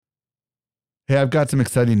Hey, I've got some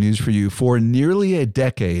exciting news for you. For nearly a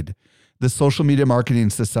decade, the Social Media Marketing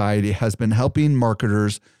Society has been helping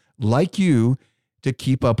marketers like you to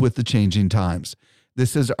keep up with the changing times.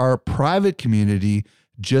 This is our private community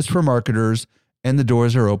just for marketers, and the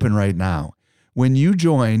doors are open right now. When you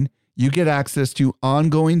join, you get access to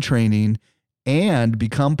ongoing training and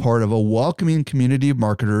become part of a welcoming community of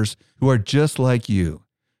marketers who are just like you.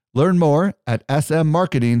 Learn more at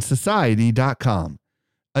smmarketingsociety.com.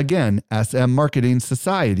 Again,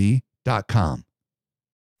 smmarketingsociety.com.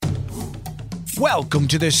 Welcome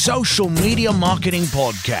to the Social Media Marketing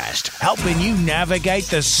Podcast, helping you navigate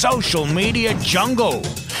the social media jungle.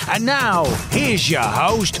 And now, here's your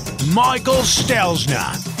host, Michael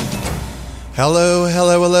Stelzner.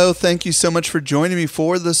 Hello. Thank you so much for joining me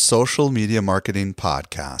for the Social Media Marketing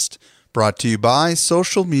Podcast, brought to you by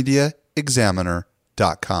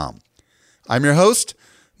socialmediaexaminer.com. I'm your host,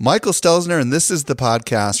 Michael Stelzner, and this is the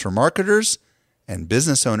podcast for marketers and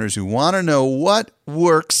business owners who want to know what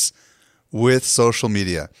works with social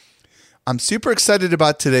media. I'm super excited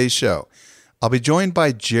about today's show. I'll be joined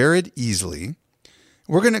by Jared Easley.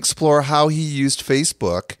 We're going to explore how he used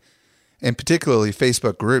Facebook, and particularly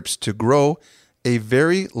Facebook groups, to grow a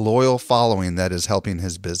very loyal following that is helping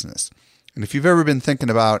his business. And if you've ever been thinking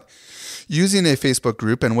about using a Facebook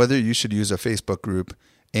group and whether you should use a Facebook group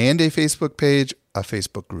and a Facebook page, a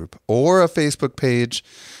Facebook group, or a Facebook page,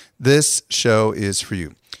 this show is for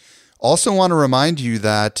you. Also want to remind you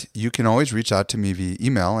that you can always reach out to me via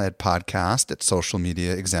email at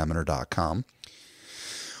podcast@socialmediaexaminer.com.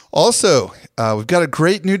 Also, we've got a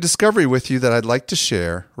great new discovery with you that I'd like to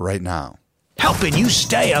share right now. Helping you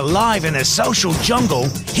stay alive in the social jungle,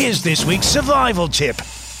 here's this week's survival tip.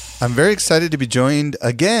 I'm very excited to be joined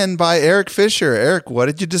again by Eric Fisher. Eric, what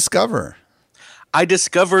did you discover? I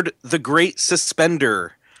discovered the Great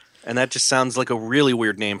Suspender, and that just sounds like a really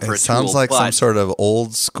weird name for a tool. It sounds like some sort of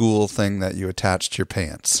old school thing that you attach to your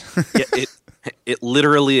pants. Yeah, it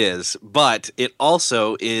literally is, but it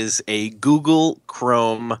also is a Google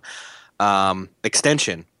Chrome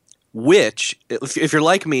extension, which, if you're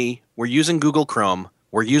like me, we're using Google Chrome,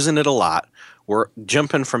 we're using it a lot, we're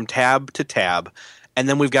jumping from tab to tab, and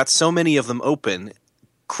then we've got so many of them open.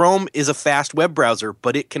 Chrome is a fast web browser,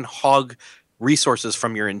 but it can hog resources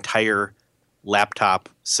from your entire laptop,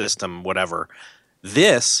 system, whatever.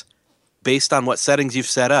 This, based on what settings you've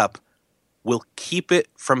set up, will keep it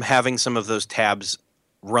from having some of those tabs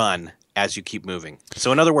run as you keep moving.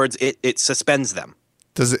 So in other words, it suspends them.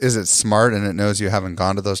 Is it smart and it knows you haven't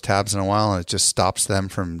gone to those tabs in a while and it just stops them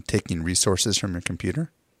from taking resources from your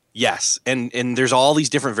computer? Yes, and there's all these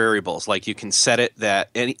different variables. Like you can set it that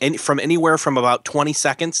from anywhere from about 20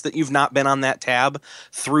 seconds that you've not been on that tab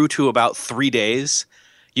through to about 3 days.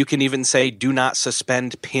 You can even say do not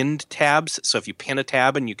suspend pinned tabs. So if you pin a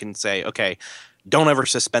tab and you can say, okay, don't ever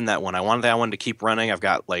suspend that one. I want that one to keep running. I've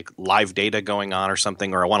got like live data going on or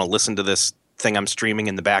something, or I want to listen to this thing I'm streaming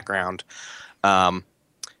in the background.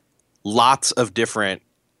 Lots of different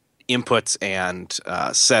inputs and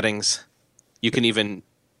settings. You can even...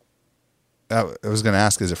 I was going to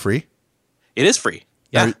ask, is it free? It is free.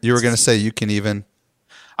 Yeah. You were going to say you can even...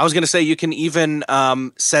 I was going to say you can even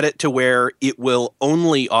set it to where it will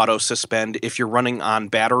only auto-suspend if you're running on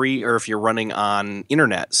battery or if you're running on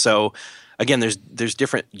internet. So, again, there's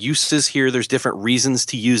different uses here. There's different reasons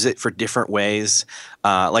to use it for different ways.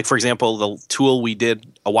 Like, for example, the tool we did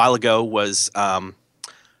a while ago was... what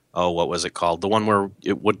was it called? The one where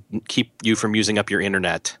it would keep you from using up your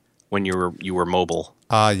internet when you were mobile.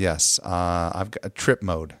 Yes. I've got Trip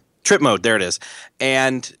Mode. Trip Mode, there it is.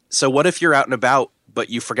 And so what if you're out and about, but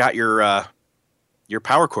you forgot your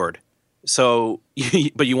power cord? So,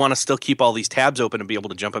 but you want to still keep all these tabs open and be able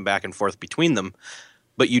to jump them back and forth between them,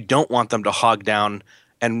 but you don't want them to hog down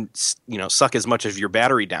and suck as much of your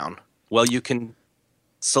battery down. Well, you can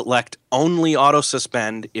select only auto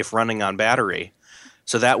suspend if running on battery.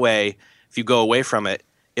 So that way, if you go away from it,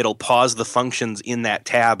 it'll pause the functions in that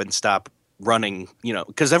tab and stop running,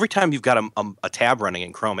 because every time you've got a tab running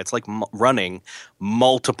in Chrome, it's like running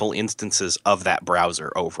multiple instances of that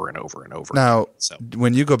browser over and over and over. Now,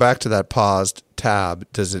 when you go back to that paused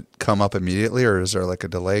tab, does it come up immediately or is there like a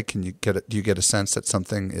delay? Do you get a sense that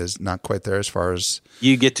something is not quite there as far as...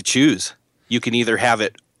 You get to choose. You can either have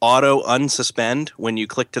it auto unsuspend when you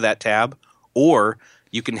click to that tab, or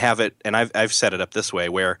you can have it, and I've set it up this way,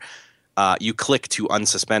 where you click to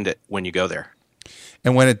unsuspend it when you go there.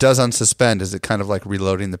 And when it does unsuspend, is it kind of like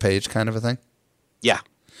reloading the page kind of a thing? Yeah.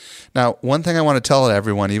 Now, one thing I want to tell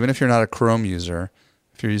everyone, even if you're not a Chrome user,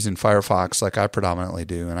 if you're using Firefox like I predominantly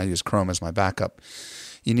do, and I use Chrome as my backup,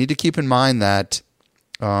 you need to keep in mind that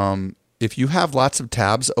if you have lots of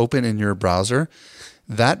tabs open in your browser,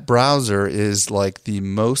 that browser is like the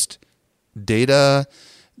most data,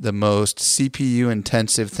 the most CPU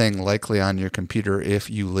intensive thing likely on your computer if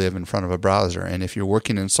you live in front of a browser. And if you're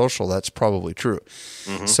working in social, that's probably true.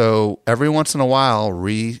 Mm-hmm. So every once in a while,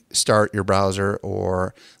 restart your browser,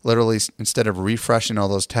 or literally instead of refreshing all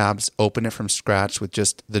those tabs, open it from scratch with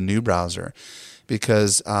just the new browser.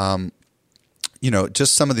 Because,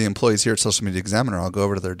 just some of the employees here at Social Media Examiner, I'll go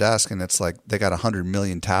over to their desk and it's like they got 100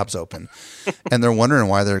 million tabs open and they're wondering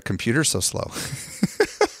why their computer's so slow.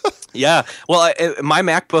 Yeah. Well, my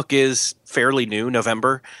MacBook is fairly new,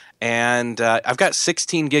 November, and I've got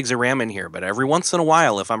 16 gigs of RAM in here. But every once in a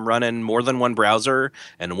while, if I'm running more than one browser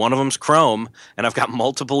and one of them's Chrome, and I've got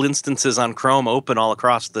multiple instances on Chrome open all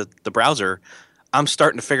across the browser, I'm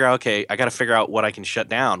starting to figure out, okay, I got to figure out what I can shut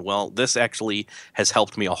down. Well, this actually has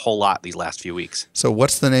helped me a whole lot these last few weeks. So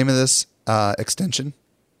what's the name of this extension?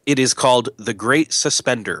 It is called The Great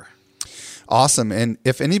Suspender. Awesome. And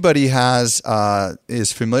if anybody is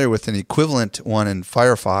familiar with an equivalent one in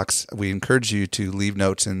Firefox, we encourage you to leave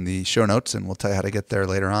notes in the show notes, and we'll tell you how to get there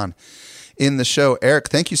later on in the show. Eric,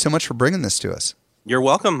 thank you so much for bringing this to us. You're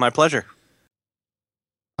welcome. My pleasure.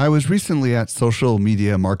 I was recently at Social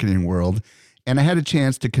Media Marketing World, and I had a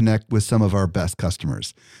chance to connect with some of our best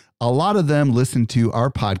customers. A lot of them listen to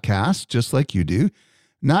our podcast, just like you do.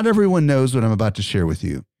 Not everyone knows what I'm about to share with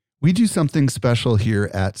you. We do something special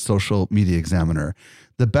here at Social Media Examiner.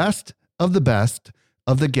 The best of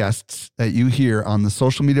the guests that you hear on the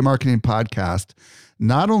Social Media Marketing Podcast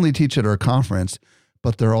not only teach at our conference,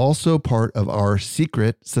 but they're also part of our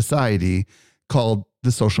secret society called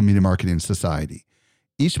the Social Media Marketing Society.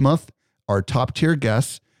 Each month, our top tier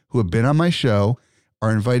guests who have been on my show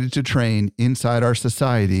are invited to train inside our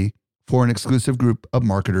society for an exclusive group of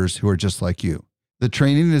marketers who are just like you. The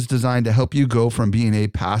training is designed to help you go from being a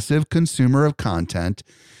passive consumer of content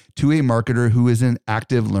to a marketer who is in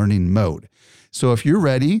active learning mode. So if you're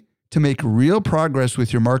ready to make real progress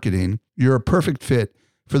with your marketing, you're a perfect fit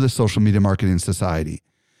for the Social Media Marketing Society.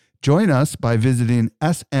 Join us by visiting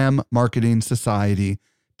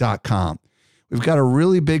smmarketingsociety.com. We've got a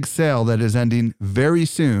really big sale that is ending very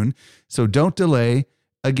soon, so don't delay.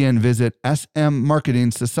 Again, visit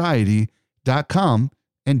smmarketingsociety.com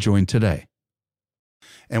and join today.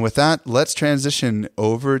 And with that, let's transition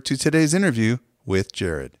over to today's interview with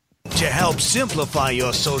Jared. To help simplify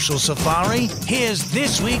your social safari, here's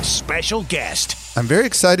this week's special guest. I'm very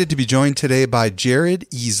excited to be joined today by Jared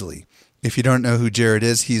Easley. If you don't know who Jared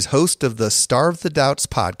is, he's host of the Starve the Doubts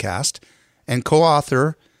podcast and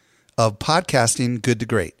co-author of Podcasting Good to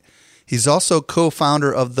Great. He's also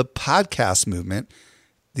co-founder of the Podcast Movement,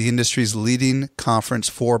 the industry's leading conference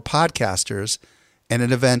for podcasters, and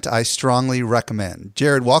an event I strongly recommend.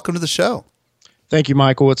 Jared, welcome to the show. Thank you,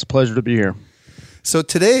 Michael. It's a pleasure to be here. So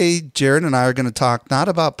today, Jared and I are going to talk not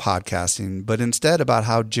about podcasting, but instead about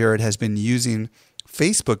how Jared has been using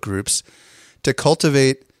Facebook groups to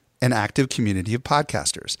cultivate an active community of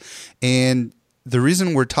podcasters. And the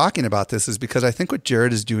reason we're talking about this is because I think what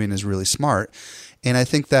Jared is doing is really smart. And I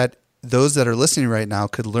think that those that are listening right now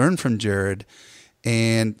could learn from Jared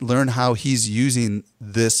and learn how he's using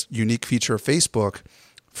this unique feature of Facebook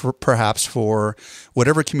for perhaps for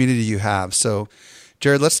whatever community you have. So,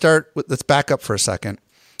 Jared, let's back up for a second.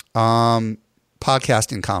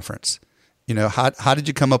 Podcasting conference. You know, how did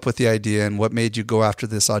you come up with the idea, and what made you go after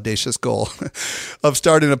this audacious goal of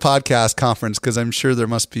starting a podcast conference? Because I'm sure there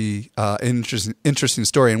must be an interesting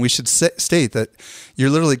story. And we should state that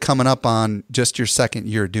you're literally coming up on just your second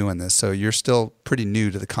year doing this, so you're still pretty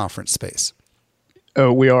new to the conference space.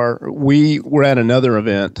 We are. We were at another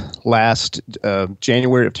event last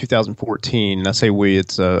January of 2014. And I say we,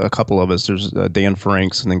 it's a couple of us. There's Dan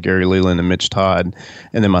Franks, and then Gary Leland and Mitch Todd,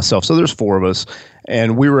 and then myself. So there's four of us.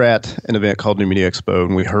 And we were at an event called New Media Expo,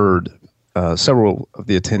 and we heard several of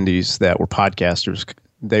the attendees that were podcasters.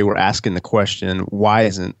 They were asking the question, why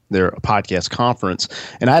isn't there a podcast conference?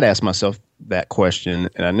 And I'd asked myself that question,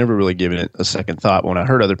 and I never really given it a second thought. When I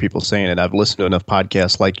heard other people saying it, I've listened to enough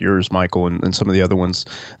podcasts like yours, Michael, and some of the other ones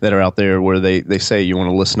that are out there where they say you want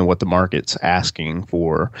to listen to what the market's asking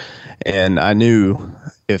for. And I knew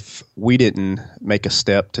if we didn't make a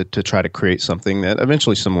step to try to create something, that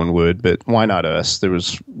eventually someone would, but why not us? There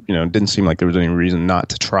was, it didn't seem like there was any reason not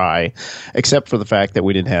to try, except for the fact that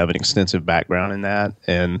we didn't have an extensive background in that,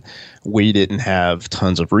 and we didn't have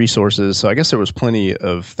tons of resources. So I guess there was plenty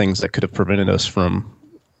of things that could have prevented us from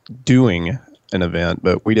doing an event,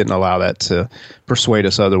 but we didn't allow that to persuade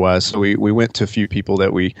us otherwise. So we went to a few people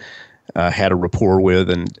that we had a rapport with,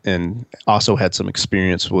 and also had some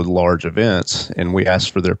experience with large events. And we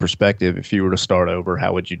asked for their perspective. If you were to start over,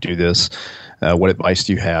 how would you do this? What advice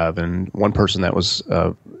do you have? And one person that was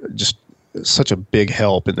just such a big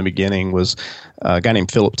help in the beginning was a guy named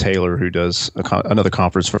Philip Taylor, who does another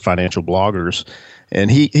conference for financial bloggers. And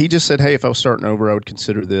he just said, hey, if I was starting over, I would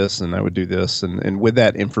consider this and I would do this. And with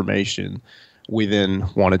that information, we then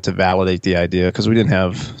wanted to validate the idea because we didn't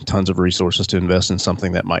have tons of resources to invest in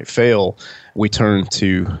something that might fail. We turned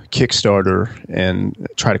to Kickstarter and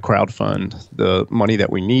try to crowdfund the money that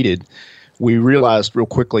we needed. We realized real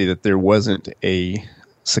quickly that there wasn't a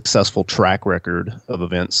successful track record of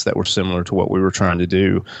events that were similar to what we were trying to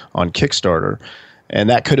do on Kickstarter. And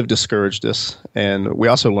that could have discouraged us. And we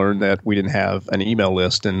also learned that we didn't have an email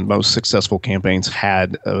list, and most successful campaigns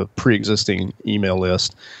had a pre-existing email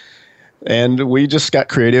list. And we just got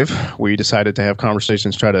creative. We decided to have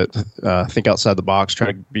conversations, try to think outside the box,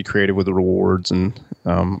 try to be creative with the rewards. And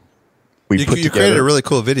you created a really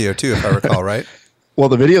cool video too, if I recall, right? Well,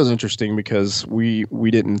 the video is interesting because we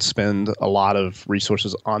didn't spend a lot of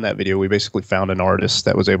resources on that video. We basically found an artist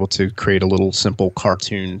that was able to create a little simple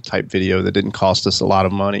cartoon type video that didn't cost us a lot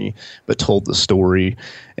of money, but told the story.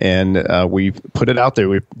 And we put it out there.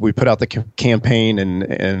 We put out the campaign,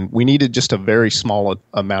 and we needed just a very small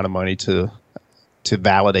amount of money to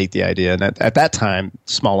validate the idea. And at that time,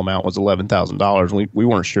 small amount was $11,000. We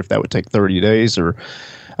weren't sure if that would take 30 days or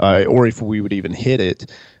if we would even hit it.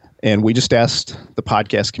 And we just asked the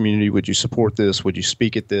podcast community, would you support this? Would you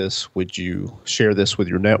speak at this? Would you share this with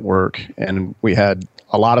your network? And we had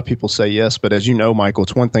a lot of people say yes. But as you know, Michael,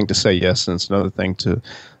 it's one thing to say yes, and it's another thing to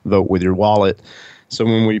vote with your wallet. So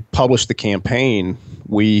when we published the campaign,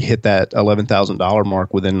 we hit that $11,000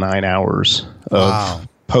 mark within 9 hours of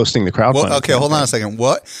posting the crowdfunding. Well, okay, hold on a second.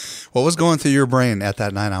 What was going through your brain at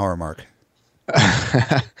that 9 hour mark?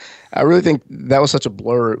 I really think that was such a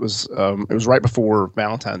blur. It was right before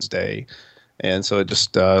Valentine's Day, and so it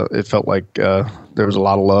just it felt like there was a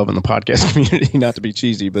lot of love in the podcast community. Not to be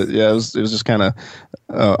cheesy, but yeah, it was just kind of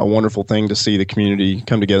a wonderful thing to see the community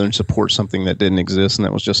come together and support something that didn't exist, and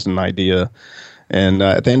that was just an idea. And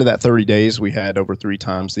at the end of that 30 days, we had over 3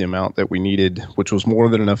 times the amount that we needed, which was more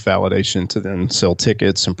than enough validation to then sell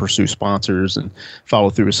tickets and pursue sponsors and follow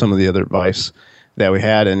through with some of the other advice that we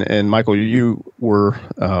had. And Michael, you were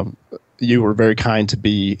very kind to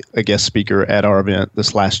be a guest speaker at our event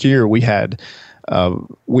this last year. We had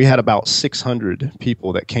about 600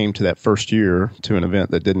 people that came to that first year to an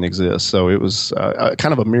event that didn't exist. So it was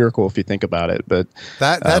kind of a miracle if you think about it. But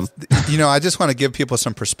I just want to give people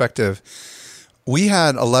some perspective. We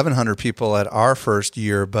had 1,100 people at our first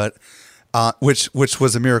year, but which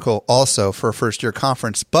was a miracle also for a first year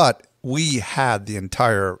conference. But we had the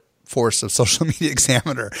entire force of Social Media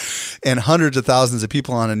Examiner and hundreds of thousands of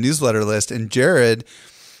people on a newsletter list. And Jared,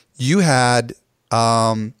 you had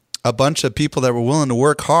a bunch of people that were willing to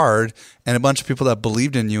work hard and a bunch of people that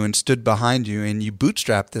believed in you and stood behind you, and you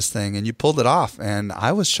bootstrapped this thing and you pulled it off. And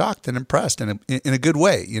I was shocked and impressed in a good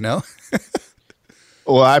way, you know?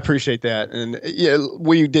 Well, I appreciate that. And yeah,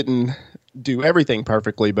 we didn't do everything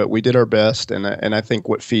perfectly, but we did our best. And I think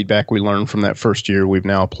what feedback we learned from that first year, we've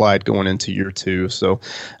now applied going into year 2. So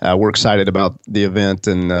we're excited about the event.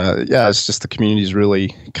 And it's just the community's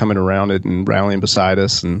really coming around it and rallying beside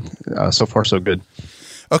us. And so far, so good.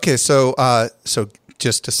 Okay. So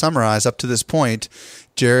just to summarize, up to this point,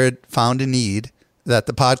 Jared found a need that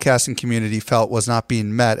the podcasting community felt was not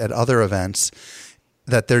being met at other events,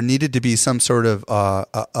 that there needed to be some sort of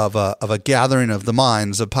a gathering of the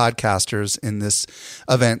minds of podcasters in this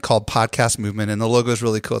event called Podcast Movement. And the logo is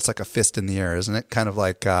really cool. It's like a fist in the air, isn't it? Kind of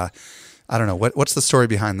like, I don't know. What's the story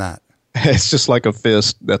behind that? It's just like a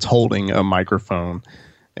fist that's holding a microphone.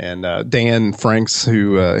 And Dan Franks,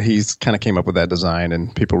 who he's kind of came up with that design,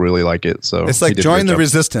 and people really like it. So it's like join the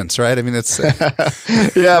resistance, right? I mean, it's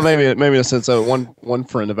yeah, maybe in a sense. One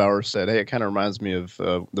friend of ours said, "Hey, it kind of reminds me of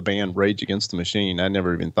the band Rage Against the Machine." I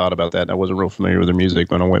never even thought about that. I wasn't real familiar with their music.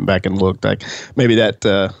 When I went back and looked, maybe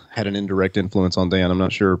that had an indirect influence on Dan. I'm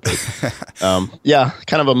not sure, but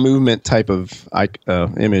kind of a movement type of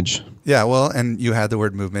image. Yeah, well, and you had the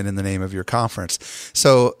word movement in the name of your conference.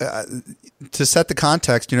 So to set the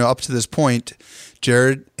context, up to this point,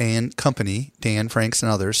 Jared and company, Dan Franks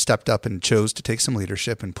and others, stepped up and chose to take some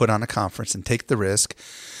leadership and put on a conference and take the risk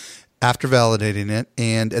after validating it.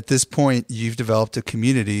 And at this point, you've developed a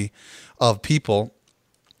community of people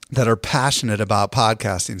that are passionate about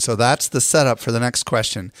podcasting. So that's the setup for the next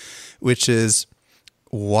question, which is,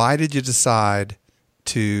 why did you decide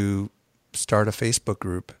to start a Facebook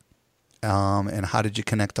group? And how did you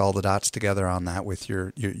connect all the dots together on that with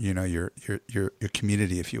your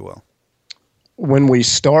community, if you will? When we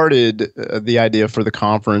started the idea for the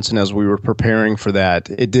conference and as we were preparing for that,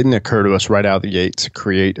 it didn't occur to us right out of the gate to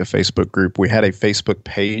create a Facebook group. We had a Facebook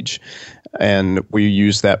page, and we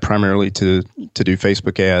used that primarily to do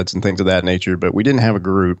Facebook ads and things of that nature, but we didn't have a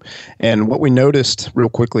group. And what we noticed real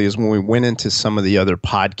quickly is when we went into some of the other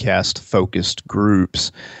podcast-focused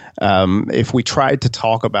groups, if we tried to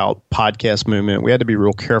talk about podcast movement, we had to be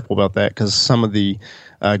real careful about that because some of the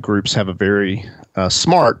groups have a very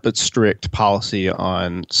smart but strict policy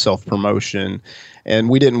on self-promotion, and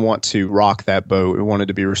we didn't want to rock that boat. We wanted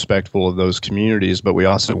to be respectful of those communities, but we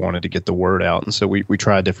also wanted to get the word out, and so we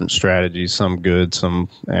tried different strategies, some good, some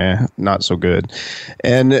not so good.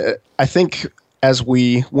 And I think as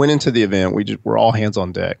we went into the event, we were all hands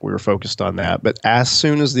on deck. We were focused on that, but as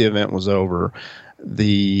soon as the event was over,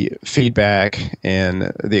 the feedback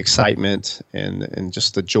and the excitement and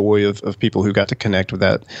just the joy of people who got to connect with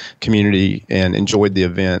that community and enjoyed the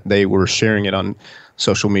event, they were sharing it on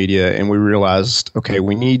social media, and we realized, okay,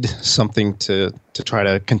 we need something to try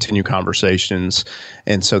to continue conversations.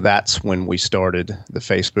 And so that's when we started the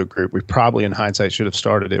Facebook group. We probably, in hindsight, should have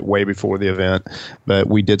started it way before the event, but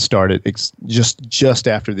we did start it just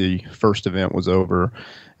after the first event was over.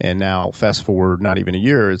 And now, fast forward not even a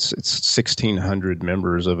year, it's 1,600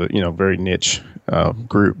 members of a very niche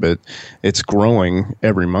group, but it's growing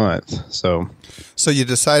every month. So you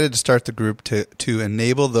decided to start the group to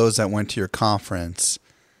enable those that went to your conference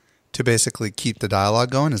to basically keep the dialogue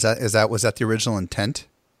going. Was that the original intent?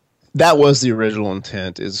 That was the original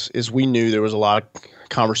intent. Is we knew there was a lot of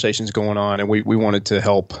conversations going on, and we wanted to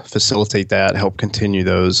help facilitate that, help continue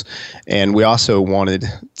those. And we also wanted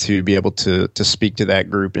to be able to speak to that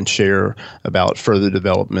group and share about further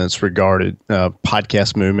developments regarding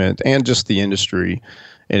podcast movement and just the industry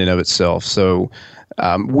in and of itself. So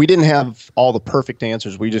we didn't have all the perfect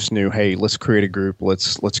answers. We just knew, hey, let's create a group.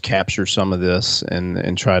 Let's capture some of this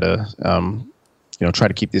and try to try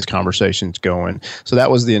to keep these conversations going. So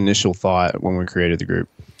that was the initial thought when we created the group.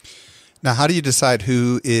 Now, how do you decide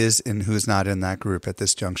who is and who's not in that group at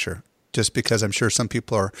this juncture? Just because I'm sure some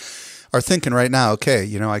people are thinking right now, okay,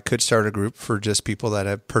 I could start a group for just people that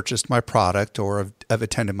have purchased my product or have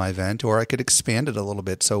attended my event, or I could expand it a little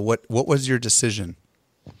bit. So what was your decision?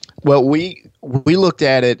 Well, we looked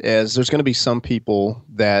at it as there's going to be some people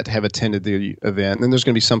that have attended the event, and then there's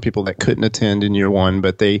going to be some people that couldn't attend in year one,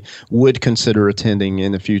 but they would consider attending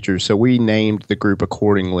in the future. So we named the group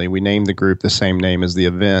accordingly. We named the group the same name as the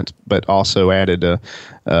event, but also added a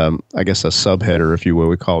subheader, if you will.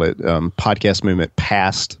 We call it Podcast Movement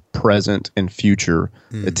Past, Present, and Future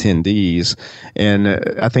attendees. And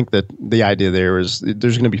I think that the idea there is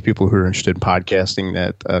there's going to be people who are interested in podcasting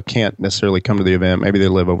that can't necessarily come to the event. Maybe they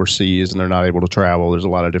live overseas and they're not able to travel. There's a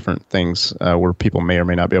lot of different things where people may or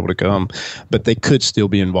may not be able to come, but they could still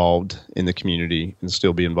be involved in the community and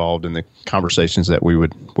still be involved in the conversations that we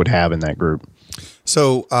would have in that group.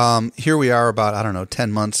 So here we are about,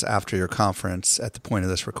 10 months after your conference at the point of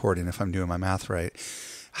this recording, if I'm doing my math right.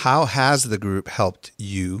 How has the group helped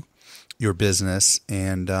you, your business,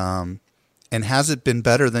 and has it been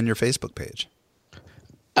better than your Facebook page?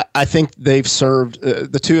 I think they've served,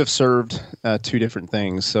 the two have served two different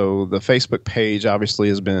things. So the Facebook page obviously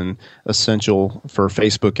has been essential for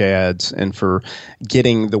Facebook ads and for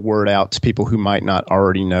getting the word out to people who might not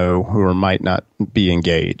already know, who might not be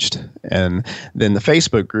engaged. And then the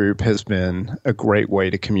Facebook group has been a great way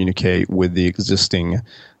to communicate with the existing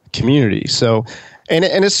community. So, and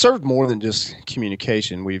it's served more than just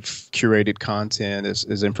communication. We've curated content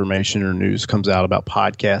as information or news comes out about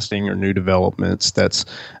podcasting or new developments that's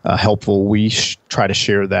helpful. We try to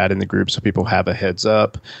share that in the group so people have a heads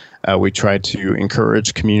up. We try to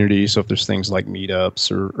encourage community. So if there's things like meetups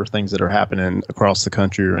or things that are happening across the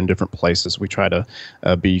country or in different places, we try to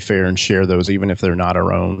be fair and share those, even if they're not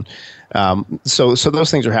our own. So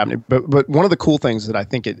those things are happening. But one of the cool things that I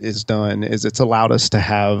think it has done is it's allowed us to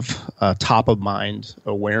have top of mind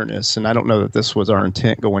awareness. And I don't know that this was our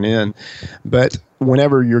intent going in, but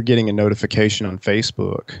whenever you're getting a notification on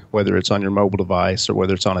Facebook, whether it's on your mobile device or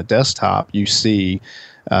whether it's on a desktop, you see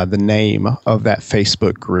the name of that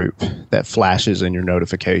Facebook group that flashes in your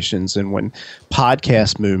notifications. And when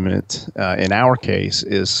Podcast Movement, in our case,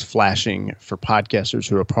 is flashing for podcasters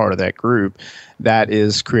who are part of that group, that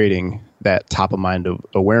is creating that top of mind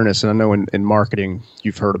awareness. And I know in marketing,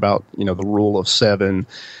 you've heard about, the rule of 7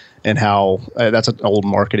 and how that's an old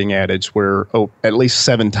marketing adage where at least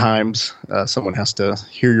 7 times someone has to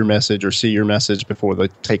hear your message or see your message before they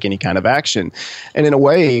take any kind of action. And in a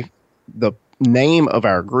way, the name of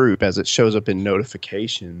our group, as it shows up in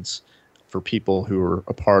notifications, for people who are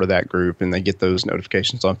a part of that group, and they get those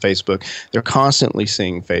notifications on Facebook. They're constantly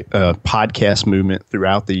seeing podcast movement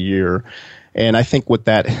throughout the year. And I think what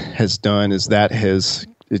that has done is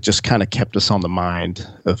it just kind of kept us on the mind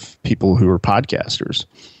of people who are podcasters.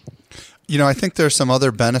 You know, I think there's some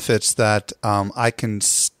other benefits that I can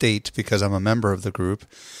state because I'm a member of the group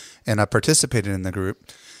and I participated in the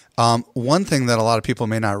group. One thing that a lot of people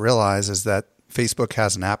may not realize is that Facebook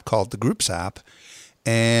has an app called the Groups app,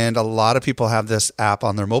 and a lot of people have this app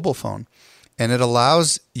on their mobile phone, and it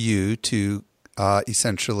allows you to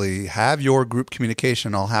essentially have your group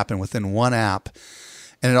communication all happen within one app,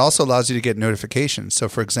 and it also allows you to get notifications. So,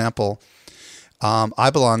 for example, I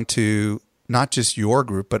belong to not just your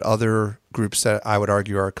group, but other groups that I would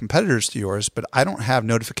argue are competitors to yours, but I don't have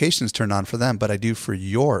notifications turned on for them, but I do for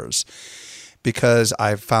yours because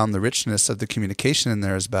I've found the richness of the communication in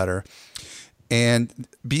there is better. And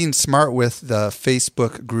being smart with the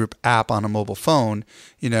Facebook group app on a mobile phone,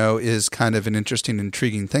 you know, is kind of an interesting,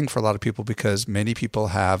 intriguing thing for a lot of people because many people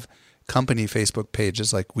have company Facebook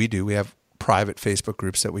pages like we do. We have private Facebook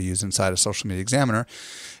groups that we use inside of Social Media Examiner.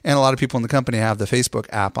 And a lot of people in the company have the Facebook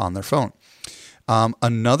app on their phone.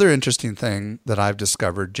 Another interesting thing that I've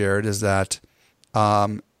discovered, Jared, is that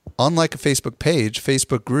unlike a Facebook page,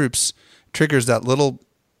 Facebook groups triggers that little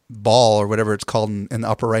ball or whatever it's called in the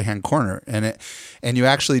upper right-hand corner. And you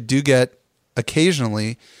actually do get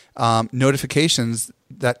occasionally notifications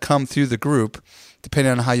that come through the group,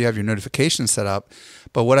 depending on how you have your notifications set up.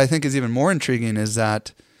 But what I think is even more intriguing is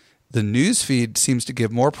that the news feed seems to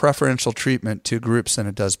give more preferential treatment to groups than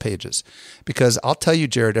it does pages. Because I'll tell you,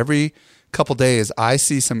 Jared, every couple days I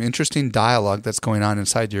see some interesting dialogue that's going on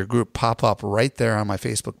inside your group pop up right there on my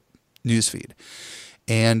Facebook news feed.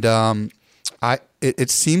 And it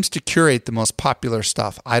seems to curate the most popular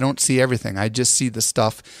stuff. I don't see everything. I just see the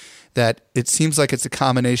stuff that it seems like it's a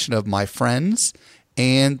combination of my friends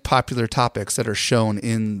and popular topics that are shown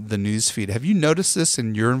in the news feed. Have you noticed this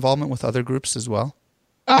in your involvement with other groups as well?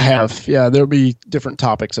 I have. Yeah, there'll be different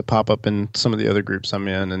topics that pop up in some of the other groups I'm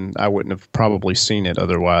in, and I wouldn't have probably seen it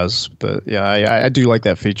otherwise. But yeah, I do like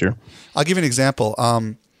that feature. I'll give you an example.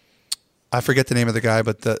 I forget the name of the guy,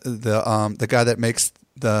 but the guy that makes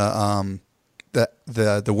the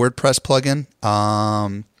WordPress plugin,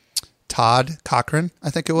 Todd Cochran, I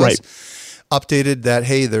think it was, right, updated that,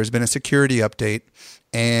 hey, there's been a security update,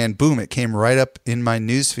 and boom, it came right up in my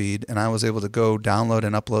newsfeed, and I was able to go download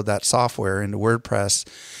and upload that software into WordPress,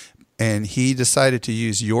 and he decided to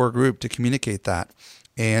use your group to communicate that.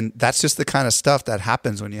 And that's just the kind of stuff that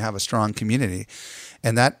happens when you have a strong community.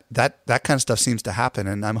 And that kind of stuff seems to happen.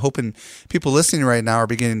 And I'm hoping people listening right now are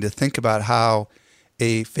beginning to think about how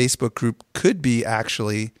a Facebook group could be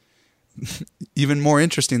actually even more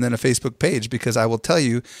interesting than a Facebook page, because I will tell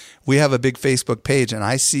you, we have a big Facebook page and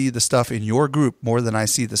I see the stuff in your group more than I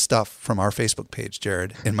see the stuff from our Facebook page,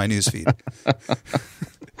 Jared, in my newsfeed.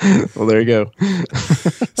 Well, there you go.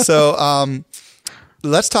 So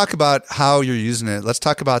let's talk about how you're using it. Let's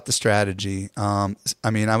talk about the strategy. I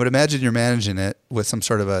would imagine you're managing it with some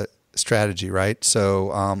sort of a strategy, right? So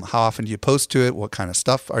how often do you post to it? What kind of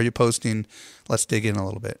stuff are you posting? Let's dig in a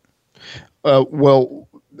little bit. Well,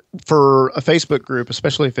 for a Facebook group,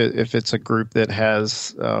 especially if it's a group that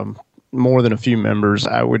has more than a few members,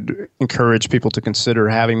 I would encourage people to consider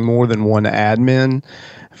having more than one admin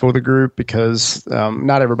for the group, because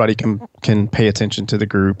not everybody can pay attention to the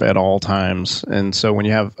group at all times. And so when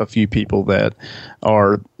you have a few people that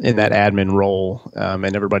are in that admin role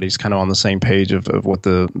and everybody's kind of on the same page of what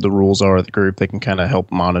the rules are of the group, they can kind of help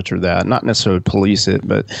monitor that, not necessarily police it.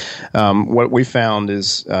 But what we found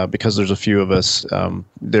is because there's a few of us,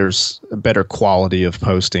 there's a better quality of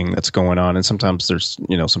posting that's going on. And sometimes there's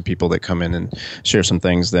some people that come in and share some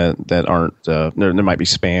things that aren't, there might be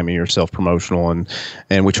spammy or self-promotional,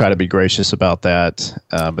 and we try to be gracious about that,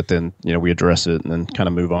 but then we address it and then kind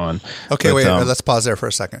of move on. Okay, wait, let's pause there for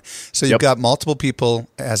a second. So you've got multiple people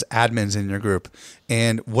as admins in your group,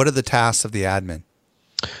 and what are the tasks of the admin?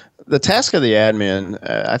 The task of the admin,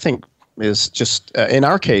 I think, is just in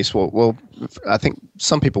our case. Well, I think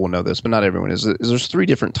some people will know this, but not everyone is. There's three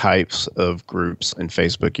different types of groups in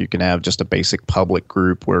Facebook. You can have just a basic public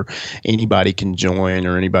group where anybody can join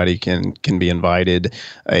or anybody can be invited.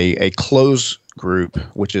 A closed group,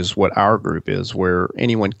 which is what our group is, where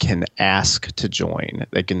anyone can ask to join.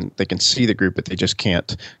 They can see the group, but they just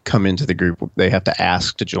can't come into the group. They have to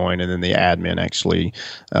ask to join, and then the admin actually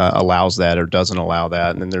allows that or doesn't allow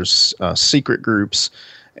that. And then there's secret groups,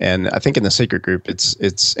 and I think in the secret group,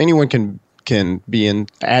 it's anyone can can be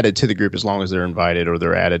added to the group as long as they're invited or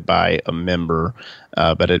they're added by a member.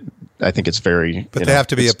 But I think it's very. But they have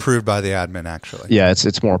to be approved by the admin, actually. Yeah,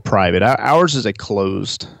 it's more private. Ours is a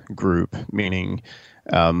closed group, meaning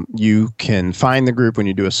you can find the group when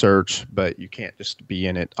you do a search, but you can't just be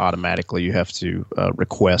in it automatically. You have to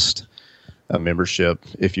request a membership,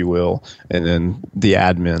 if you will, and then the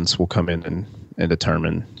admins will come in and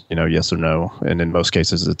determine, yes or no. And in most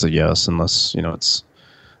cases, it's a yes, unless it's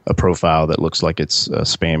a profile that looks like it's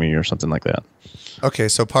spammy or something like that. Okay,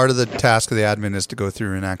 so part of the task of the admin is to go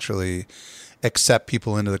through and actually accept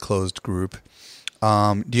people into the closed group.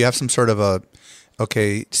 Do you have some sort of a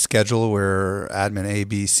schedule where admin A,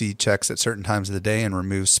 B, C checks at certain times of the day and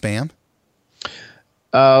removes spam?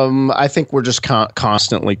 I think we're just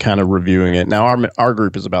constantly kind of reviewing it. Now, our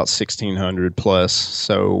group is about 1,600 plus,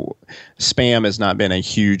 so spam has not been a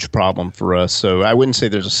huge problem for us. So I wouldn't say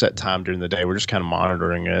there's a set time during the day. We're just kind of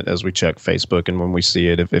monitoring it as we check Facebook, and when we see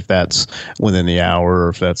it, if that's within the hour or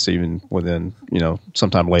if that's even within,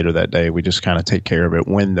 sometime later that day, we just kind of take care of it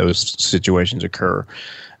when those situations occur.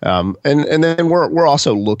 And then we're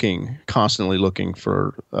also constantly looking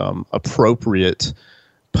for appropriate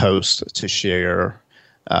posts to share.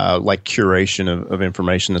 Like curation of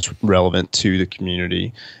information that's relevant to the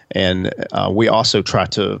community. And we also try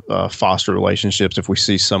to foster relationships. If we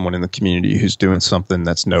see someone in the community who's doing something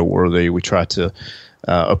that's noteworthy, we try to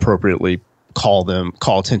appropriately call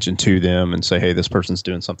attention to them and say, hey, this person's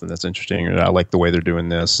doing something that's interesting, or I like the way they're doing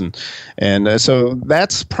this. And so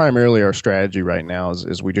that's primarily our strategy right now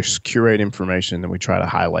is we just curate information and we try to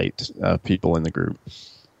highlight people in the group.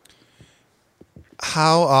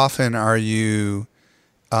 How often are you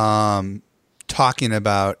talking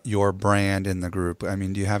about your brand in the group? I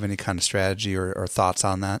mean, do you have any kind of strategy or thoughts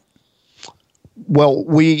on that? Well,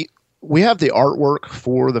 we have the artwork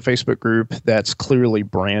for the Facebook group that's clearly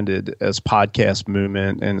branded as Podcast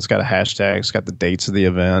Movement, and it's got a hashtag, it's got the dates of the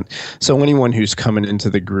event. So anyone who's coming into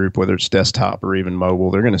the group, whether it's desktop or even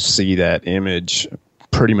mobile, they're going to see that image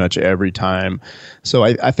pretty much every time. So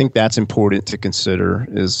I think that's important to consider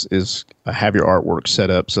is have your artwork set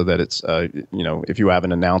up so that it's, if you have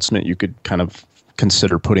an announcement, you could kind of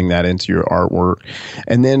consider putting that into your artwork.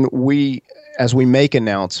 And then as we make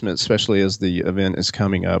announcements, especially as the event is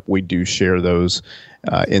coming up, we do share those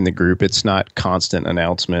in the group. It's not constant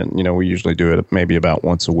announcement. We usually do it maybe about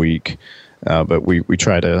once a week, but we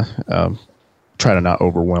try to not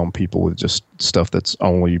overwhelm people with just stuff that's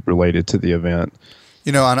only related to the event.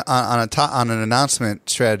 On an announcement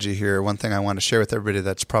strategy here, one thing I want to share with everybody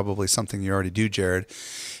that's probably something you already do, Jared,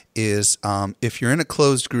 is if you're in a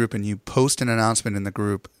closed group and you post an announcement in the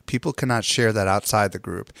group, people cannot share that outside the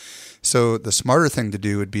group. So the smarter thing to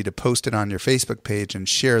do would be to post it on your Facebook page and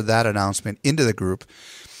share that announcement into the group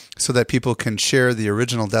so that people can share the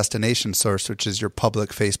original destination source, which is your public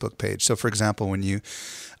Facebook page. So, for example, when you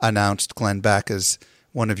announced Glenn Beck as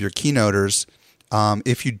one of your keynoters,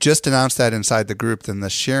 if you just announce that inside the group, then the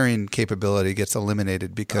sharing capability gets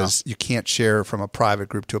eliminated because you can't share from a private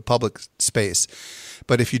group to a public space.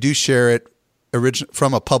 But if you do share it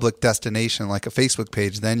from a public destination like a Facebook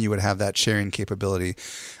page, then you would have that sharing capability.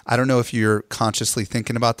 I don't know if you're consciously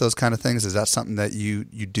thinking about those kind of things. Is that something that you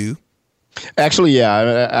do? Actually,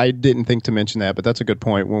 yeah, I didn't think to mention that, but that's a good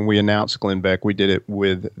point. When we announced Glenn Beck, we did it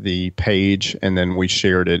with the page and then we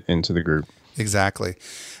shared it into the group. Exactly.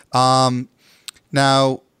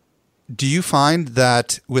 Now, do you find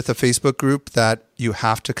that with a Facebook group that you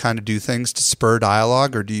have to kind of do things to spur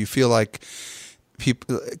dialogue, or do you feel like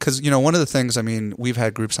people, because, one of the things, we've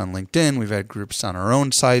had groups on LinkedIn, we've had groups on our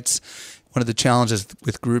own sites. One of the challenges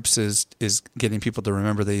with groups is getting people to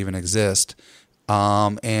remember they even exist.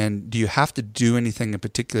 And do you have to do anything in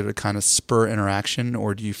particular to kind of spur interaction,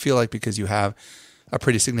 or do you feel like because you have a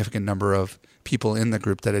pretty significant number of people in the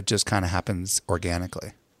group that it just kind of happens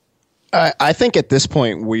organically? I think at this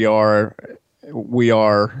point we are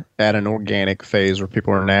at an organic phase where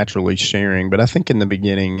people are naturally sharing. But I think in the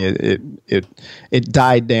beginning it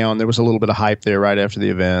died down. There was a little bit of hype there right after the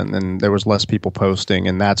event, and there was less people posting,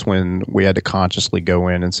 and that's when we had to consciously go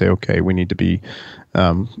in and say, okay, we need to be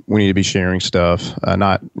sharing stuff,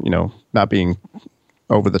 not being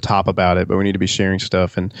over the top about it, but we need to be sharing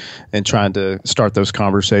stuff and trying to start those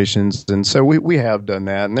conversations. And so we have done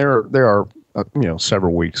that, and there are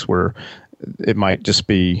several weeks where it might just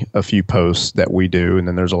be a few posts that we do, and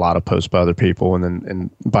then there's a lot of posts by other people, and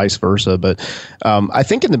vice versa. But I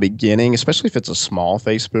think in the beginning, especially if it's a small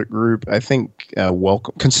Facebook group, I think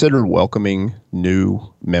consider welcoming new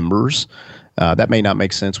members. That may not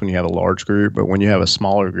make sense when you have a large group, but when you have a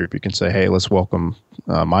smaller group, you can say, hey, let's welcome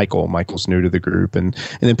Michael. Michael's new to the group. And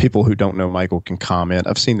then people who don't know Michael can comment.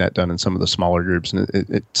 I've seen that done in some of the smaller groups, and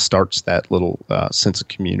it starts that little sense of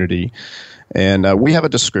community. And we have a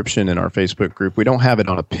description in our Facebook group. We don't have it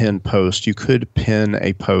on a pinned post. You could pin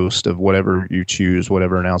a post of whatever you choose,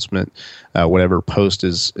 whatever announcement, whatever post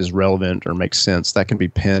is relevant or makes sense. That can be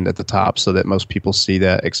pinned at the top so that most people see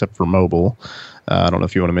that, except for mobile. I don't know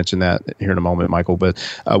if you want to mention that here in a moment, Michael. But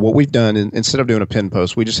what we've done, instead of doing a pinned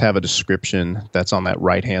post, we just have a description that's on that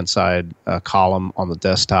right-hand side column on the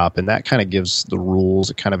desktop. And that kind of gives the rules.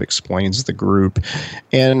 It kind of explains the group.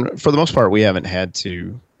 And for the most part, we haven't had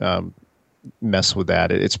to mess with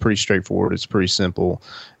that. It's pretty straightforward. It's pretty simple.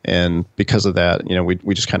 And because of that,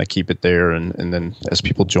 we just kind of keep it there. And then as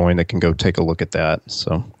people join, they can go take a look at that.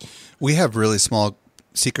 So we have really small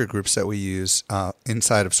secret groups that we use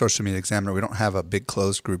inside of Social Media Examiner. We don't have a big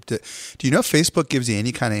closed group. Do you know if Facebook gives you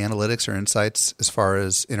any kind of analytics or insights as far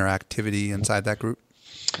as interactivity inside that group?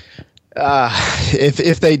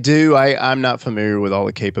 If they do, I'm not familiar with all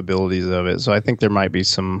the capabilities of it. So I think there might be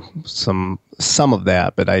some of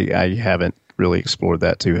that, but I haven't really explored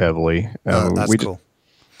that too heavily. That's cool.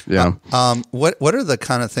 Yeah. What are the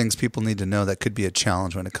kind of things people need to know that could be a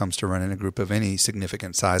challenge when it comes to running a group of any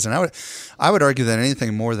significant size? And I would argue that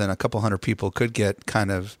anything more than a couple hundred people could get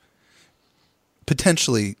kind of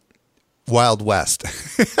potentially Wild West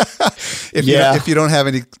if you don't have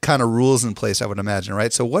any kind of rules in place, I would imagine,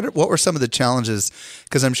 right? So what were some of the challenges?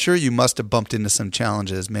 Because I'm sure you must have bumped into some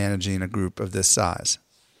challenges managing a group of this size.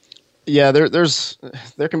 Yeah,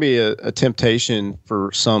 there can be a temptation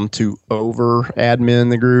for some to over admin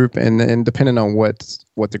the group, and depending on what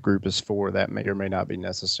the group is for, that may or may not be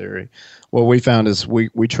necessary. What we found is we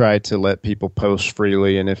try to let people post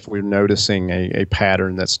freely, and if we're noticing a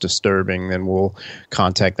pattern that's disturbing, then we'll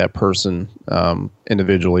contact that person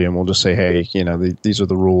individually, and we'll just say, hey, these are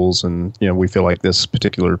the rules, and we feel like this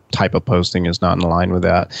particular type of posting is not in line with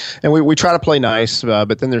that. And we try to play nice,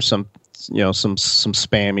 but then there's some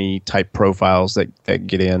spammy type profiles that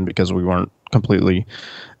get in because we weren't completely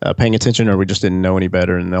paying attention, or we just didn't know any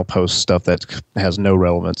better, and they'll post stuff that has no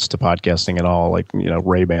relevance to podcasting at all, like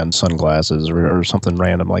Ray-Ban sunglasses or something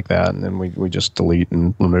random like that, and then we just delete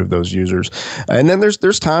and remove those users. And then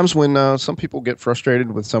there's times when some people get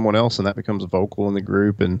frustrated with someone else, and that becomes vocal in the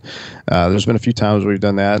group, and there's been a few times we've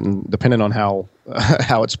done that, and depending on how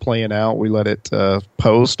it's playing out, we let it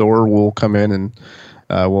post, or we'll come in and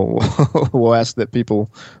we'll ask that people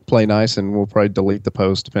play nice, and we'll probably delete the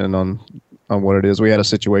post depending on what it is. We had a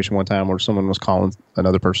situation one time where someone was calling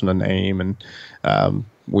another person a name, and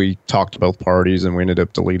we talked to both parties, and we ended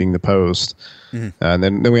up deleting the post. Mm-hmm. And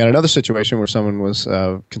then we had another situation where someone was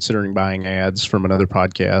considering buying ads from another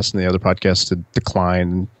podcast, and the other podcast had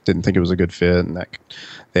declined and didn't think it was a good fit, and that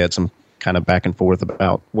they had some kind of back and forth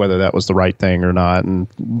about whether that was the right thing or not. And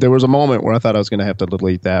there was a moment where I thought I was going to have to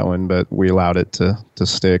delete that one, but we allowed it to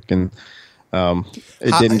stick, and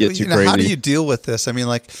it didn't get too crazy. How do you deal with this? I mean,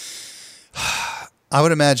 I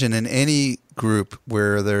would imagine in any group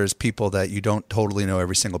where there's people that you don't totally know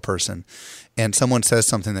every single person, and someone says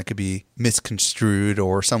something that could be misconstrued,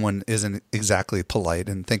 or someone isn't exactly polite,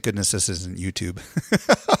 and thank goodness this isn't YouTube.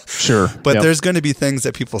 Sure. But There's going to be things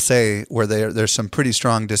that people say where there's some pretty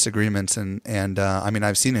strong disagreements, and I mean,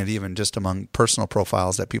 I've seen it even just among personal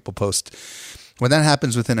profiles that people post. When that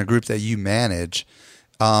happens within a group that you manage,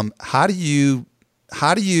 how do you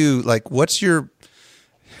what's your,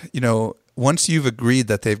 once you've agreed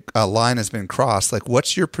that a line has been crossed,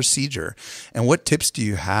 what's your procedure, and what tips do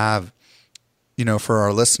you have, for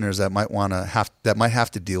our listeners that might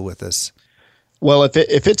have to deal with this? Well, if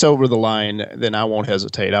it's over the line, then I won't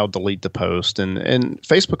hesitate. I'll delete the post, and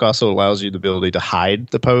Facebook also allows you the ability to hide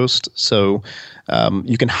the post, so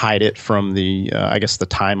you can hide it from the the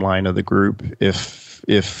timeline of the group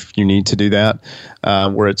if you need to do that,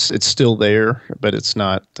 where it's still there, but it's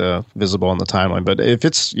not visible on the timeline. But if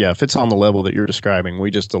it's on the level that you're describing, we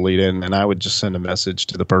just delete it, and I would just send a message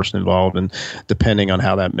to the person involved, and depending on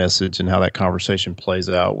how that message and how that conversation plays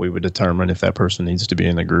out, we would determine if that person needs to be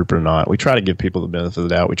in the group or not. We try to give people the benefit of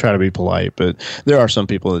the doubt. We try to be polite, but there are some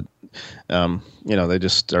people that they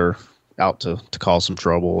just are out to cause some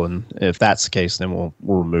trouble, and if that's the case, then we'll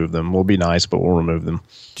remove them. We'll be nice, but we'll remove them.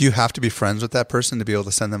 Do you have to be friends with that person to be able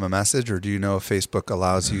to send them a message, or do you know if Facebook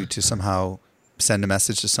allows you to somehow send a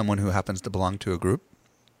message to someone who happens to belong to a group?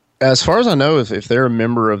 As far as I know, if they're a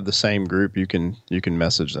member of the same group, you can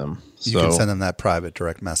message them. You can send them that private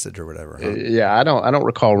direct message or whatever. Huh? Yeah, I don't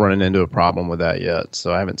recall running into a problem with that yet,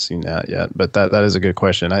 so I haven't seen that yet. But that is a good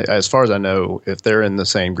question. As far as I know, if they're in the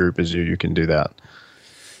same group as you, you can do that.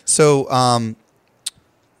 So,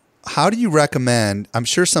 how do you recommend? I'm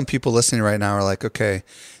sure some people listening right now are like, okay,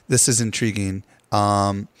 this is intriguing,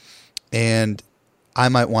 and I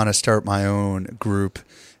might want to start my own group.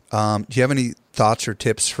 Do you have any thoughts or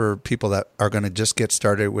tips for people that are going to just get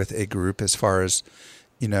started with a group as far as,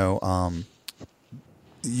 you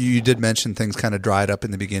did mention things kind of dried up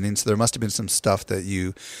in the beginning, so there must have been some stuff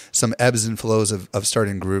some ebbs and flows of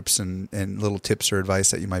starting groups and little tips or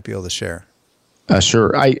advice that you might be able to share.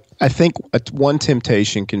 Sure. I think one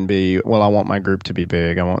temptation can be, well, I want my group to be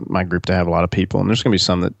big. I want my group to have a lot of people. And there's going to be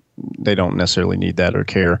some that they don't necessarily need that or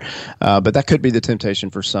care. But that could be the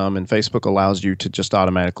temptation for some. And Facebook allows you to just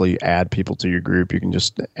automatically add people to your group. You can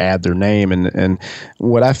just add their name. And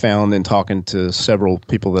what I found in talking to several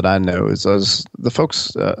people that I know is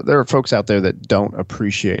there are folks out there that don't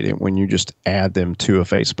appreciate it when you just add them to a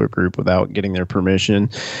Facebook group without getting their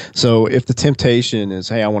permission. So if the temptation is,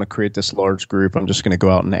 hey, I want to create this large group, I'm just going to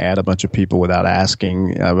go out and add a bunch of people without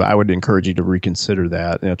asking, I would encourage you to reconsider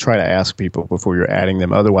that. Try to ask people before you're adding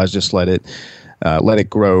them. Otherwise, just let it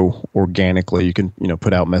grow organically. You can,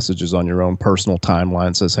 put out messages on your own personal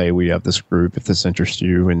timeline. Says, hey, we have this group if this interests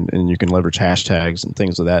you, and you can leverage hashtags and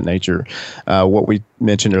things of that nature. What we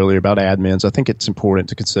mentioned earlier about admins, I think it's important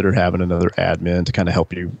to consider having another admin to kind of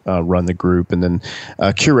help you run the group. And then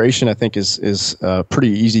curation, I think, is a pretty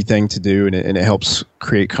easy thing to do, and it helps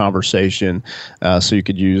create conversation. So you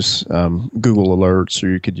could use Google Alerts, or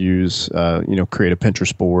you could use, create a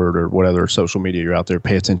Pinterest board or whatever social media you're out there.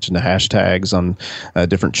 Pay attention to hashtags on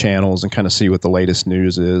different channels and kind of see what the latest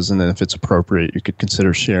news is. And then if it's appropriate, you could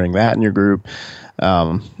consider sharing that in your group.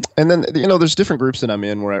 And then, there's different groups that I'm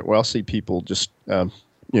in where I'll see people just,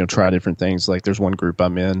 try different things. Like there's one group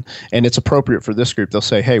I'm in, and it's appropriate for this group. They'll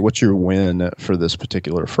say, hey, what's your win for this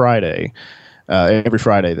particular Friday? Every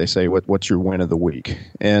Friday they say, what's your win of the week?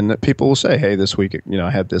 And people will say, hey, this week, I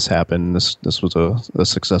had this happen. This was a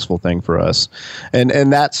successful thing for us. And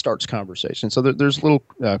that starts conversation. So there's little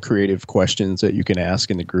creative questions that you can ask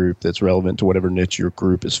in the group that's relevant to whatever niche your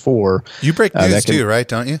group is for. You break news too, right?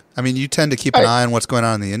 Don't you? I mean, you tend to keep an eye on what's going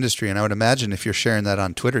on in the industry. And I would imagine if you're sharing that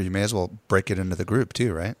on Twitter, you may as well break it into the group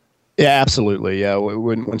too, right? Yeah, absolutely. Yeah,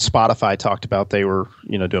 when Spotify talked about they were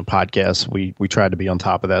doing podcasts, we tried to be on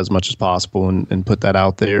top of that as much as possible and put that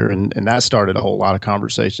out there, and that started a whole lot of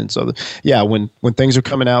conversation. So when things are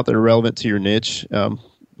coming out that are relevant to your niche,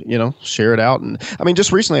 share it out. And I mean,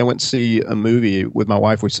 just recently I went to see a movie with my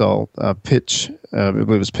wife. We saw Pitch. I believe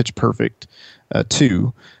it was Pitch Perfect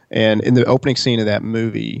 2. And in the opening scene of that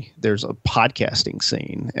movie, there's a podcasting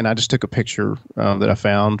scene, and I just took a picture that I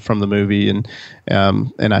found from the movie, and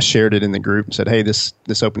I shared it in the group and said, "Hey, this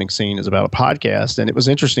opening scene is about a podcast." And it was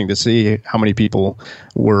interesting to see how many people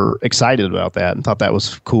were excited about that and thought that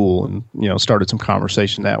was cool, and started some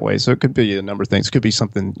conversation that way. So it could be a number of things. It could be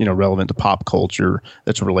something relevant to pop culture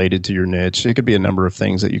that's related to your niche. It could be a number of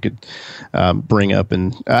things that you could bring up,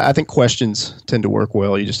 and I think questions tend to work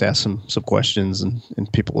well. You just ask some questions, and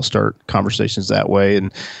people will start conversations that way.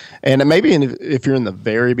 And maybe if you're in the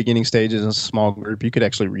very beginning stages in a small group, you could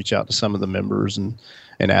actually reach out to some of the members and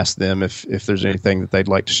ask them if there's anything that they'd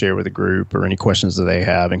like to share with the group or any questions that they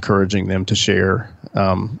have, encouraging them to share.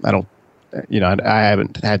 I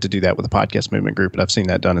haven't had to do that with the Podcast Movement group, but I've seen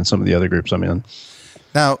that done in some of the other groups I'm in.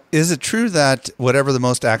 Now, is it true that whatever the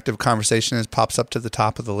most active conversation is pops up to the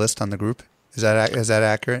top of the list on the group? Is that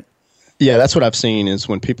accurate? Yeah, that's what I've seen is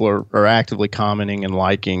when people are actively commenting and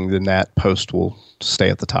liking, then that post will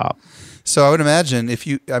stay at the top. So I would imagine if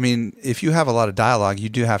you have a lot of dialogue, you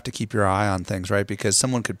do have to keep your eye on things, right? Because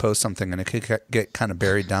someone could post something and it could get kind of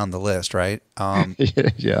buried down the list, right?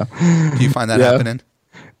 Yeah. Do you find that happening?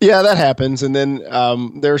 Yeah, that happens. And then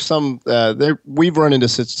there's some we've run into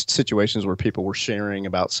situations where people were sharing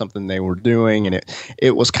about something they were doing, and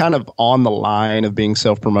it was kind of on the line of being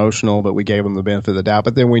self-promotional, but we gave them the benefit of the doubt.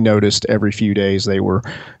 But then we noticed every few days they were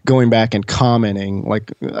going back and commenting,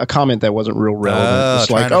 like a comment that wasn't real relevant.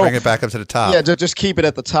 Trying to bring it back up to the top. Yeah, just keep it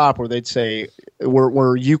at the top, where they'd say,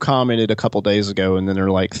 where you commented a couple days ago, and then they're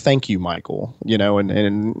like, "Thank you, Michael,"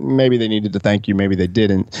 and maybe they needed to thank you, maybe they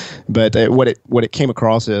didn't. But what it came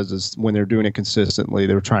across is when they're doing it consistently,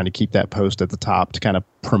 they were trying to keep that post at the top to kind of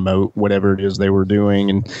promote whatever it is they were doing.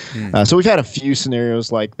 And so we've had a few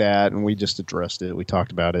scenarios like that, and we just addressed it. We talked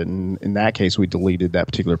about it. And in that case, we deleted that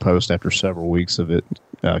particular post after several weeks of it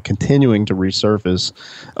continuing to resurface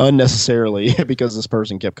unnecessarily because this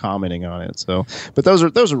person kept commenting on it. So, but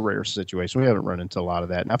those are rare situations. We haven't run into a lot of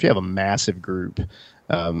that. Now, if you have a massive group,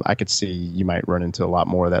 I could see you might run into a lot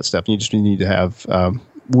more of that stuff. You just need to have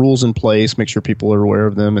rules in place, make sure people are aware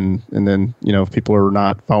of them, and then if people are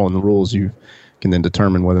not following the rules, you can then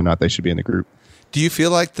determine whether or not they should be in the group. Do you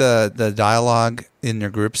feel like the dialogue in your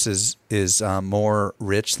groups is more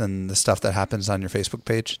rich than the stuff that happens on your Facebook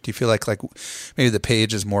page? Do you feel like maybe the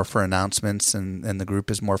page is more for announcements and the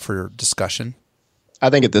group is more for discussion? I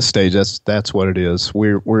think at this stage, that's what it is.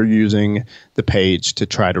 We're using the page to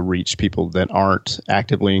try to reach people that aren't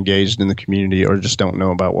actively engaged in the community or just don't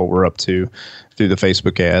know about what we're up to through the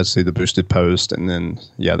Facebook ads, through the boosted post, and then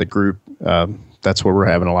the group. That's where we're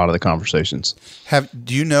having a lot of the conversations.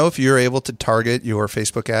 Do you know if you're able to target your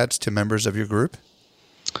Facebook ads to members of your group?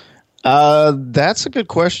 That's a good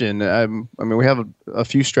question. I mean, we have a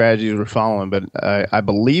few strategies we're following, but I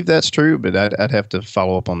believe that's true. But I'd have to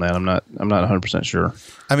follow up on that. I'm not 100% sure.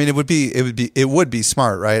 I mean, it would be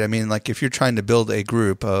smart, right? I mean, like if you're trying to build a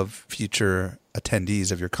group of future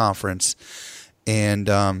attendees of your conference, and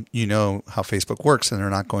you know how Facebook works, and they're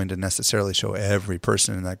not going to necessarily show every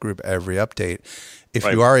person in that group every update. If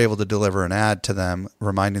you are able to deliver an ad to them,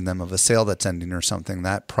 reminding them of a sale that's ending or something,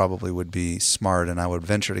 that probably would be smart. And I would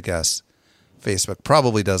venture to guess Facebook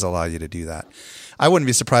probably does allow you to do that. I wouldn't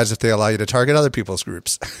be surprised if they allow you to target other people's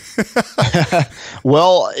groups.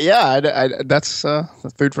 Well, yeah, that's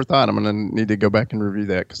food for thought. I'm going to need to go back and review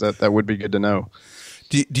that because that would be good to know.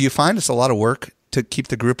 Do you find it's a lot of work to keep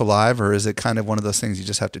the group alive, or is it kind of one of those things you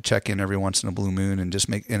just have to check in every once in a blue moon and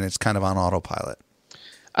and it's kind of on autopilot?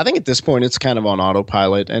 I think at this point it's kind of on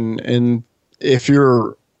autopilot, and if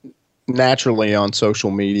you're naturally on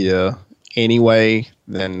social media anyway,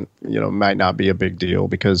 then it might not be a big deal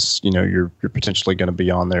because you're potentially going to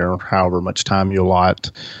be on there however much time you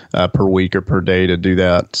allot per week or per day to do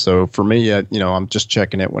that. So for me, I'm just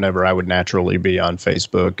checking it whenever I would naturally be on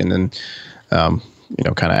Facebook, and then kind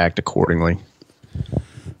of act accordingly.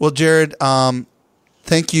 Well, Jared,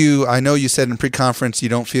 thank you. I know you said in pre-conference you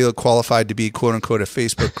don't feel qualified to be quote unquote a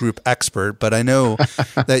Facebook group expert, but I know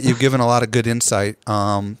that you've given a lot of good insight.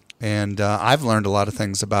 And I've learned a lot of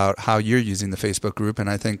things about how you're using the Facebook group, and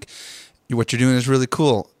I think what you're doing is really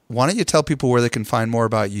cool. Why don't you tell people where they can find more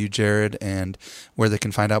about you, Jared, and where they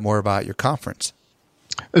can find out more about your conference?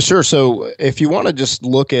 Sure. So if you want to just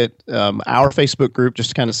look at our Facebook group, just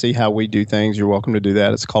to kind of see how we do things, you're welcome to do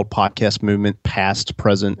that. It's called Podcast Movement Past,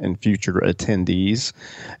 Present, and Future Attendees.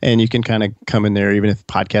 And you can kind of come in there, even if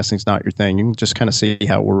podcasting's not your thing. You can just kind of see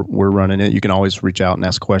how we're running it. You can always reach out and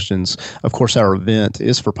ask questions. Of course, our event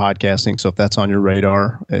is for podcasting. So if that's on your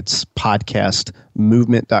radar, it's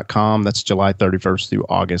podcastmovement.com. That's July 31st through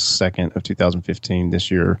August 2nd of 2015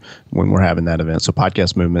 this year when we're having that event. So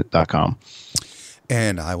podcastmovement.com.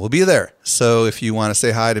 And I will be there. So if you want to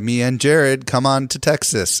say hi to me and Jared, come on to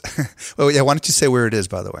Texas. Well, yeah, why don't you say where it is,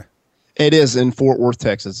 by the way? It is in Fort Worth,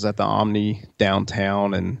 Texas. It's at the Omni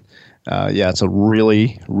downtown. And it's a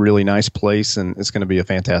really, really nice place. And it's going to be a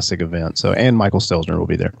fantastic event. So, and Michael Stelzner will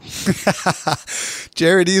be there.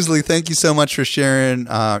 Jared Easley, thank you so much for sharing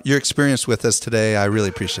your experience with us today. I really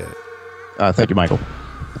appreciate it. Thank you, Michael.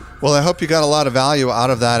 Well, I hope you got a lot of value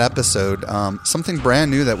out of that episode. Something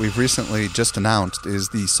brand new that we've recently just announced is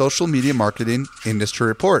the Social Media Marketing Industry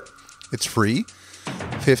Report. It's free,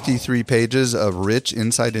 53 pages of rich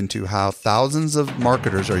insight into how thousands of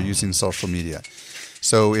marketers are using social media.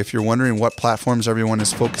 So if you're wondering what platforms everyone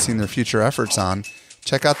is focusing their future efforts on,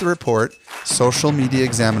 check out the report,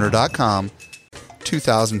 socialmediaexaminer.com,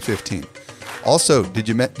 2015. Also,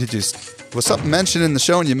 was something mentioned in the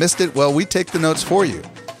show and you missed it? Well, we take the notes for you.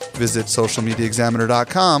 Visit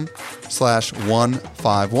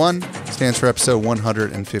socialmediaexaminer.com/151, stands for episode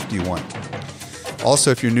 151.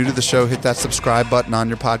 Also, if you're new to the show, hit that subscribe button on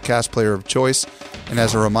your podcast player of choice. And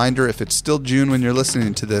as a reminder, if it's still June when you're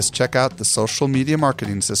listening to this, check out the Social Media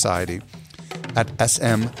Marketing Society at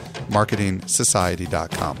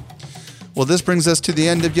smmarketingsociety.com. Well, this brings us to the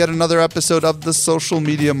end of yet another episode of the Social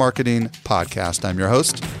Media Marketing Podcast. I'm your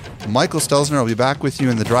host, Michael Stelzner. I'll be back with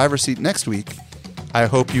you in the driver's seat next week. I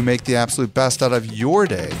hope you make the absolute best out of your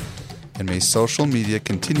day, and may social media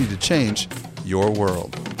continue to change your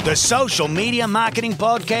world. The Social Media Marketing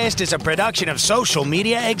Podcast is a production of Social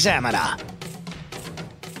Media Examiner.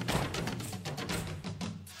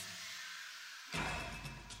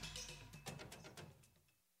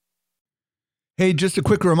 Hey, just a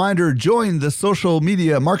quick reminder, join the Social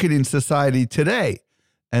Media Marketing Society today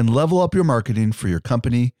and level up your marketing for your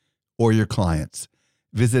company or your clients.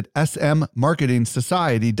 Visit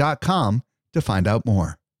smmarketingsociety.com to find out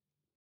more.